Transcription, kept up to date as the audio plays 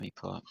me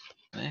pull up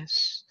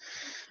this.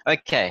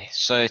 Okay,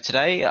 so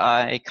today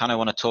I kind of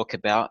want to talk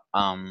about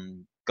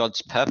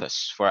God's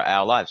purpose for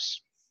our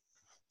lives.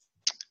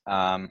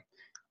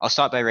 I'll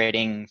start by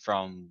reading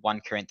from 1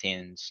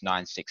 Corinthians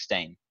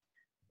 9:16.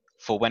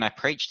 For when I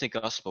preach the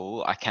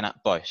gospel, I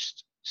cannot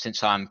boast,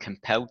 since I am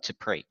compelled to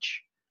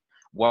preach.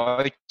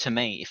 Woe to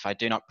me if I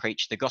do not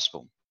preach the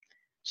gospel.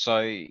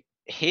 So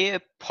here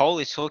Paul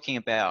is talking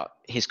about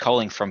his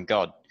calling from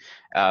God,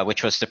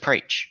 which was to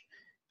preach.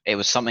 It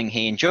was something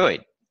he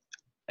enjoyed.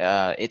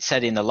 It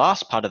said in the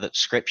last part of the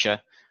scripture,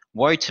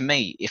 woe to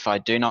me if I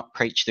do not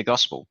preach the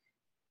gospel.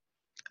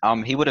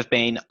 He would have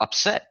been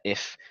upset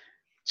if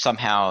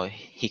somehow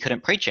he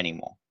couldn't preach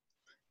anymore,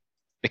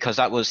 because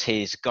that was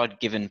his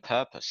God-given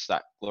purpose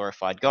that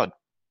glorified God.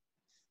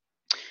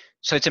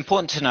 So it's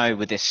important to know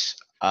with this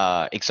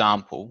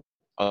example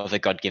of a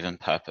God-given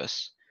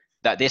purpose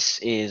that this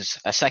is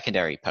a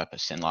secondary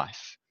purpose in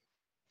life.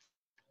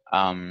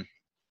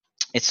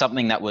 It's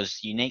something that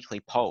was uniquely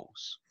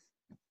Paul's.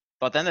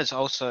 But then there's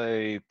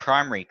also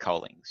primary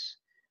callings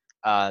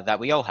that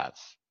we all have.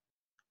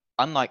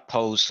 Unlike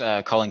Paul's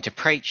calling to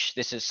preach,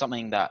 this is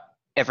something that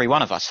every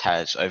one of us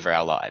has over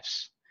our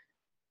lives.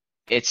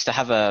 It's to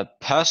have a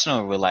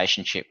personal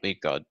relationship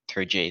with God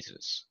through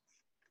Jesus.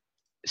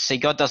 See,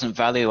 God doesn't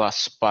value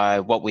us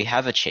by what we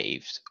have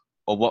achieved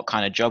or what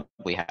kind of job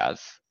we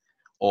have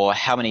or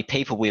how many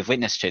people we've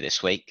witnessed to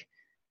this week.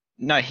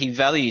 No, he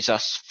values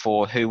us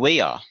for who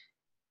we are.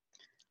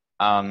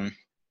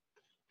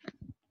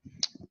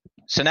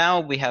 So now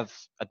we have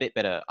a bit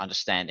better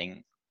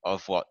understanding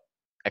of what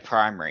a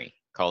primary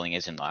calling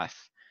is in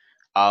life.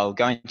 I'll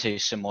go into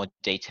some more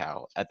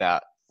detail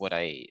about what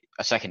a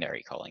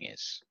secondary calling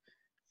is.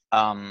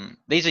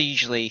 These are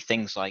usually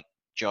things like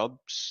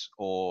jobs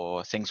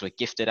or things we're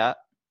gifted at,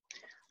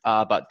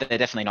 but they're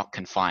definitely not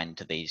confined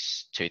to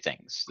these two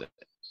things.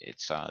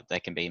 There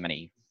can be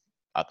many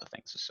other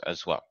things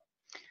as well.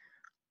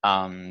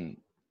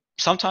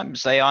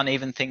 Sometimes they aren't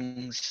even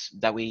things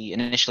that we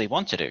initially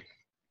want to do.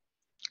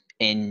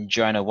 In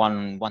Jonah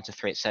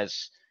 1:1-3, it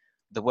says,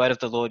 the word of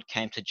the Lord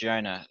came to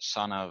Jonah,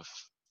 son of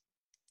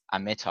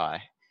Amittai.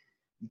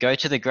 Go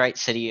to the great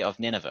city of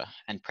Nineveh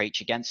and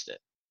preach against it,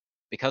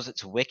 because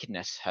its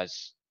wickedness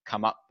has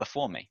come up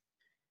before me.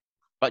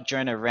 But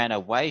Jonah ran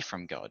away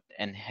from God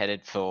and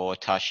headed for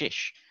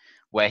Tarshish,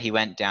 where he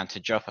went down to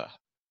Joppa,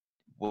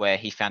 where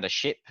he found a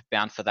ship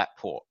bound for that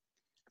port.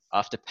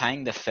 After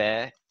paying the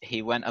fare,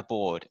 he went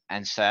aboard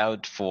and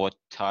sailed for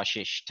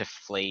Tarshish to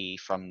flee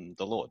from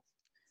the Lord.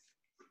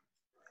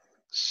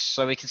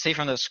 So we can see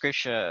from the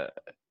scripture,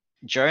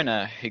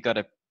 Jonah, who got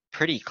a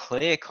pretty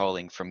clear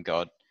calling from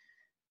God,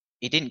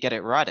 he didn't get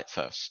it right at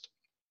first.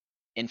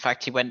 In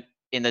fact, he went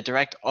in the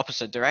direct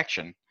opposite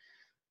direction.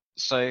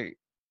 So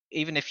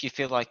even if you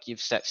feel like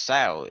you've set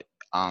sail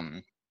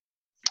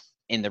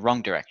in the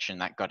wrong direction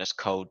that God has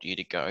called you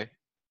to go,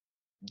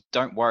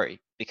 don't worry,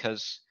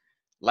 because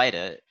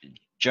later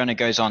Jonah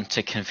goes on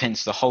to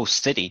convince the whole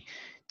city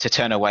to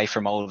turn away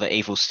from all the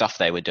evil stuff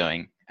they were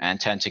doing and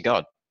turn to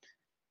God.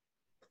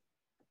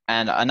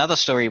 And another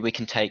story we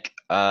can take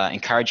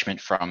encouragement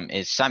from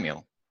is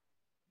Samuel.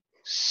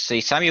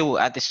 See, Samuel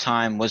at this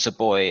time was a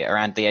boy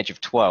around the age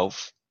of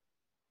 12.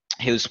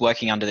 He was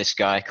working under this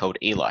guy called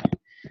Eli.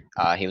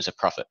 He was a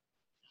prophet.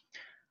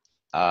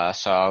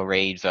 So I'll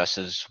read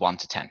verses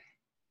 1-10.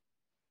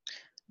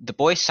 The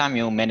boy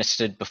Samuel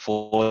ministered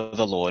before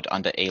the Lord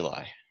under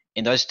Eli.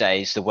 In those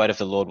days, the word of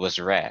the Lord was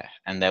rare,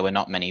 and there were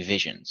not many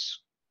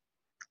visions.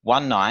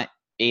 One night,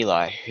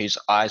 Eli, whose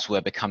eyes were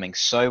becoming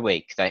so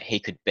weak that he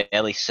could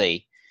barely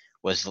see,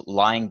 was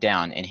lying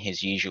down in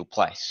his usual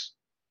place.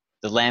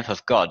 The lamp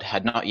of God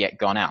had not yet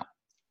gone out,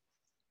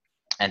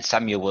 and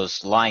Samuel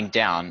was lying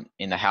down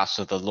in the house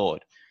of the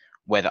Lord,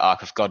 where the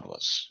ark of God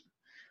was.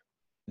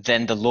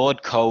 Then the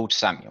Lord called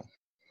Samuel.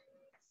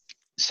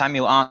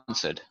 Samuel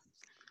answered,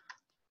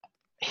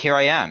 Here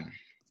I am.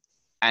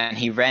 And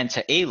he ran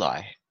to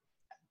Eli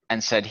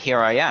and said, Here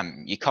I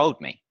am, you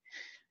called me.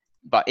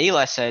 But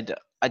Eli said,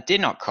 I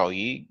did not call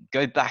you,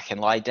 go back and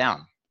lie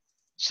down.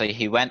 So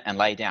he went and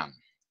lay down.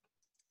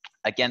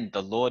 Again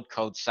the Lord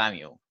called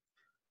Samuel,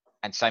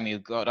 and Samuel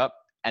got up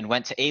and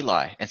went to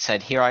Eli and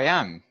said, Here I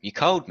am, you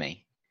called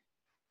me.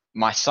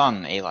 My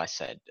son, Eli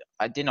said,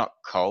 I did not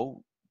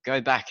call,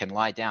 go back and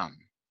lie down.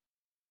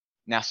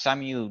 Now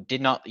Samuel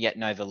did not yet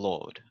know the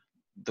Lord.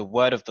 The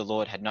word of the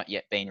Lord had not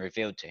yet been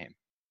revealed to him.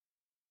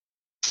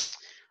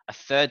 A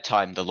third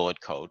time the Lord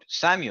called,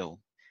 Samuel.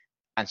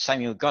 And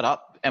Samuel got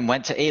up and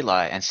went to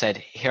Eli and said,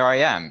 Here I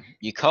am,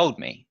 you called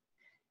me.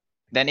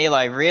 Then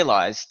Eli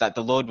realized that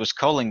the Lord was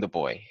calling the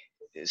boy.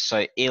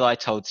 So Eli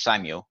told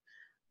Samuel,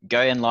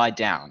 Go and lie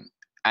down,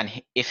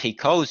 and if he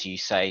calls you,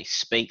 say,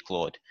 Speak,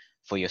 Lord,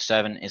 for your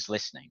servant is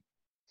listening.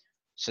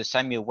 So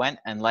Samuel went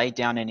and lay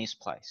down in his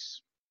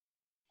place.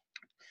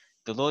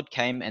 The Lord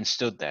came and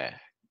stood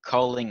there,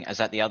 calling as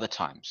at the other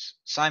times,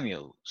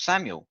 Samuel,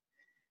 Samuel.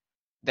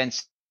 Then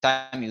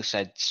Samuel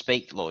said,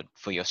 Speak, Lord,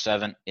 for your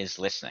servant is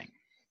listening.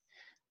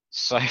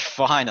 So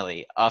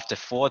finally, after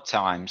 4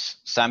 times,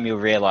 Samuel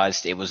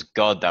realized it was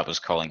God that was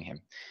calling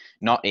him,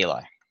 not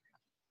Eli.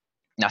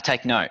 Now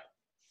take note,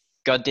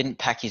 God didn't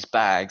pack his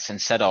bags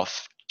and set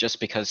off just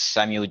because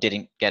Samuel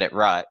didn't get it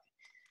right.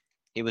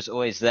 He was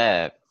always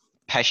there,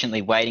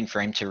 patiently waiting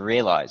for him to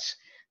realize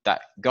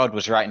that God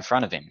was right in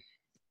front of him.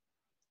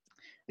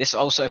 This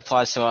also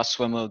applies to us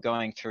when we're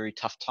going through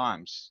tough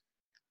times.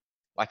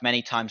 Like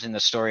many times in the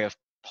story of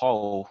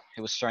Paul,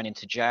 who was thrown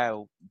into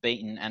jail,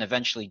 beaten, and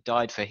eventually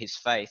died for his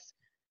faith,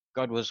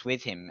 God was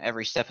with him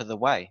every step of the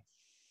way.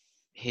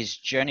 His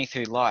journey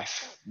through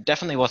life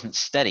definitely wasn't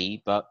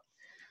steady, but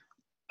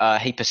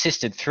he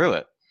persisted through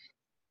it.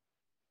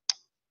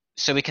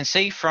 So we can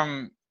see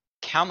from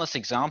countless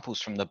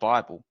examples from the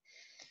Bible,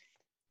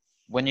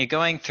 when you're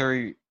going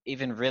through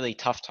even really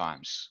tough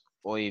times,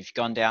 or you've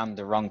gone down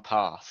the wrong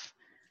path,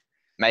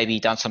 maybe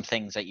done some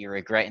things that you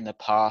regret in the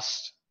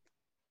past.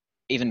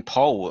 Even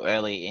Paul,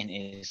 early in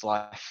his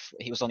life,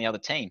 he was on the other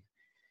team.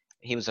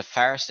 He was a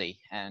Pharisee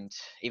and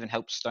even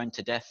helped stone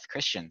to death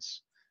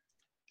Christians.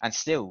 And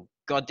still,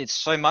 God did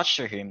so much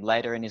through him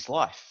later in his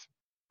life.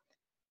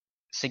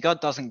 See, God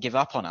doesn't give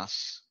up on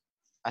us.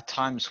 At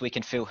times we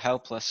can feel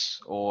helpless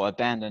or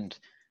abandoned,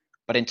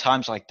 but in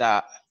times like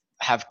that,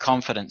 have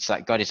confidence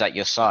that God is at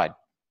your side.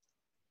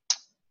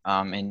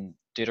 In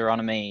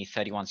Deuteronomy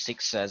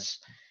 31:6 says,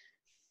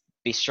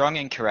 "Be strong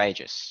and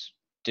courageous.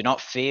 Do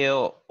not fear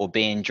or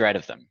be in dread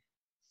of them.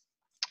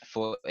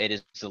 For it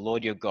is the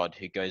Lord your God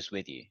who goes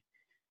with you.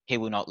 He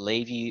will not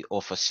leave you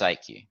or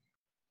forsake you."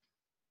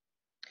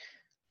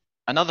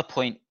 Another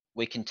point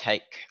we can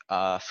take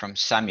from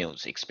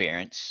Samuel's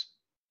experience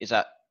is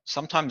that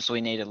sometimes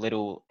we need a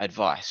little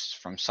advice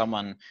from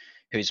someone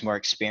who's more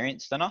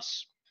experienced than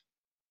us.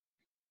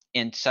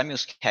 In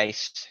Samuel's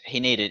case, he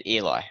needed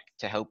Eli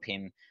to help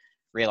him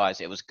realize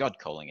it was God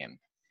calling him.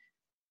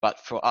 But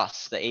for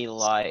us, the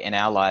Eli in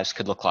our lives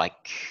could look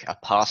like a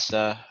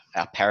pastor,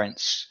 our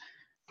parents,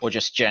 or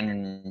just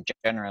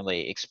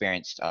generally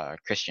experienced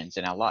Christians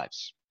in our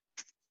lives.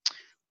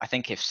 I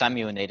think if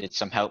Samuel needed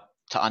some help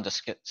to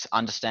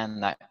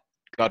understand that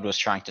God was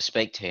trying to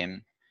speak to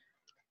him,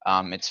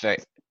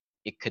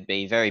 it could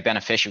be very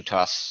beneficial to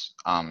us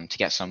to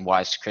get some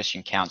wise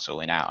Christian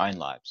counsel in our own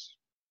lives.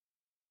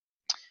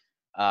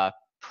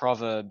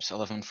 Proverbs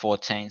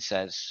 11:14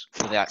 says,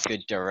 "Without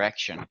good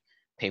direction,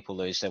 people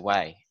lose their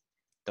way.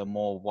 The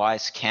more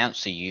wise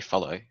counsel you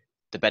follow,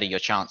 the better your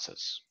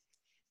chances."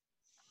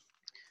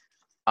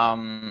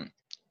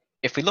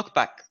 If we look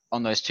back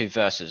on those two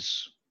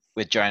verses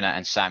with Jonah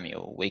and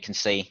Samuel, we can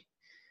see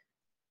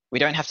we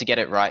don't have to get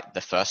it right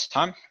the first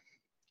time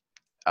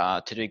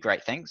to do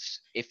great things.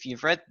 If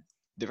you've read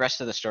the rest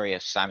of the story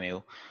of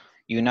Samuel,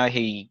 you know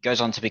he goes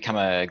on to become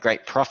a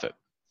great prophet.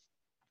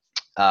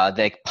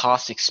 Their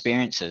past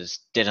experiences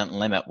didn't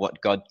limit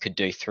what God could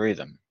do through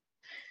them.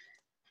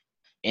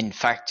 In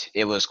fact,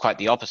 it was quite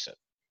the opposite.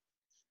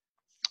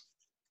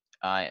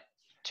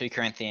 2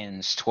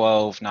 Corinthians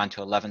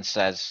 12:9-11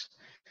 says,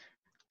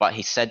 "But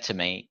he said to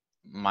me,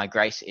 my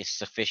grace is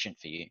sufficient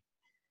for you,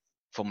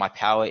 for my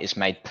power is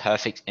made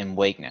perfect in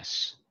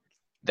weakness.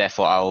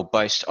 Therefore I will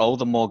boast all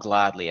the more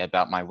gladly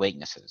about my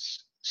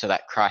weaknesses, so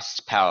that Christ's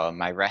power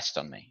may rest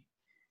on me.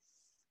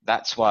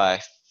 That's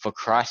why, for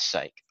Christ's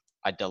sake,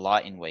 I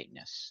delight in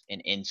weakness,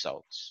 in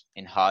insults,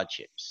 in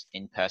hardships,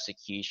 in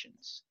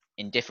persecutions,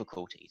 in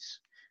difficulties.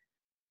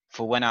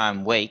 For when I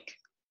am weak,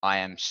 I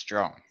am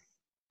strong."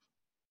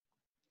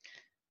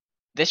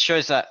 This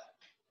shows that,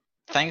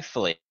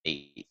 thankfully,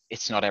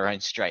 it's not our own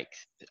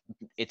strength.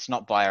 It's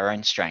not by our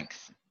own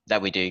strength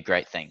that we do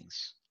great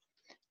things.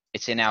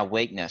 It's in our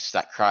weakness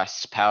that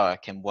Christ's power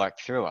can work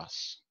through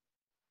us.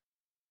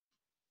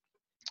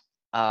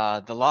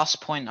 The last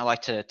point I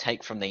like to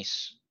take from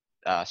these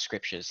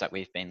scriptures that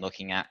we've been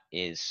looking at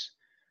is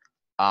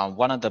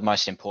one of the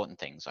most important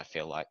things, I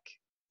feel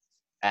like.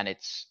 And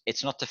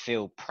it's not to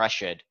feel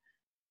pressured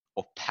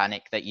or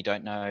panic that you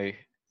don't know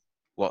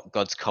what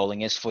God's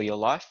calling is for your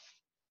life.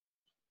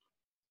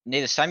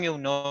 Neither Samuel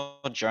nor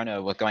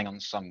Jonah were going on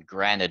some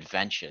grand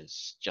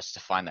adventures just to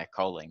find their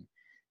calling.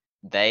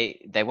 They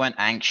weren't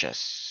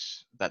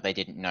anxious that they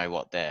didn't know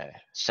what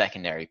their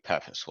secondary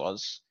purpose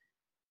was.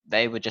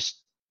 They were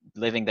just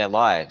living their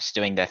lives,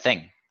 doing their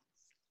thing,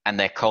 and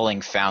their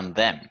calling found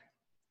them.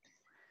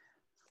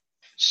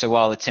 So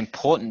while it's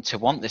important to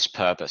want this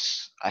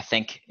purpose, I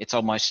think it's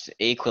almost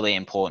equally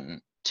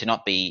important to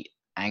not be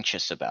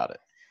anxious about it,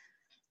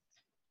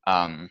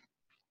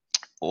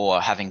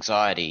 or have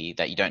anxiety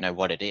that you don't know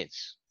what it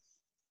is,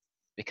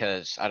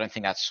 because I don't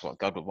think that's what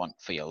God would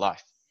want for your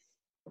life.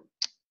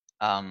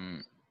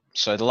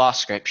 So the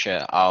last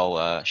scripture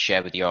I'll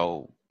share with you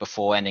all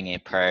before ending in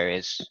prayer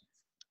is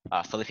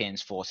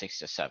Philippians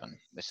 4:6-7.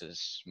 This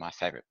is my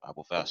favorite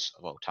Bible verse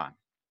of all time.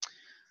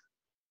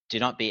 "Do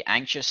not be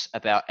anxious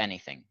about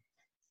anything,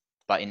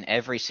 but in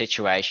every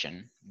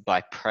situation, by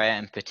prayer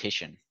and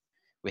petition,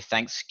 with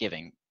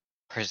thanksgiving,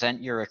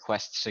 present your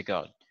requests to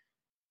God,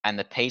 and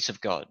the peace of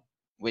God,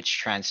 which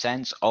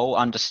transcends all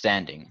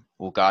understanding,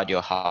 will guard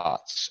your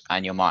hearts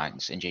and your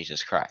minds in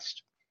Jesus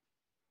Christ."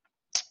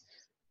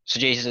 So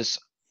Jesus,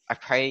 I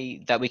pray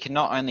that we can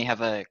not only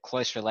have a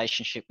close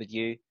relationship with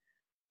you,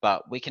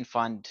 but we can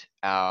find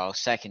our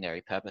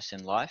secondary purpose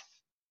in life,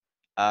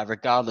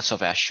 regardless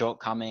of our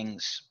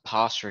shortcomings,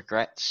 past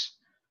regrets.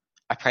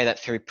 I pray that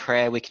through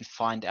prayer we can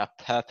find our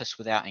purpose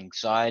without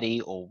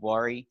anxiety or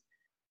worry,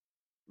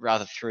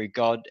 rather through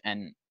God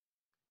and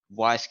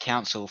wise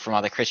counsel from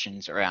other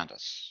Christians around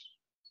us.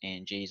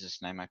 In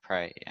Jesus' name I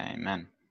pray, amen.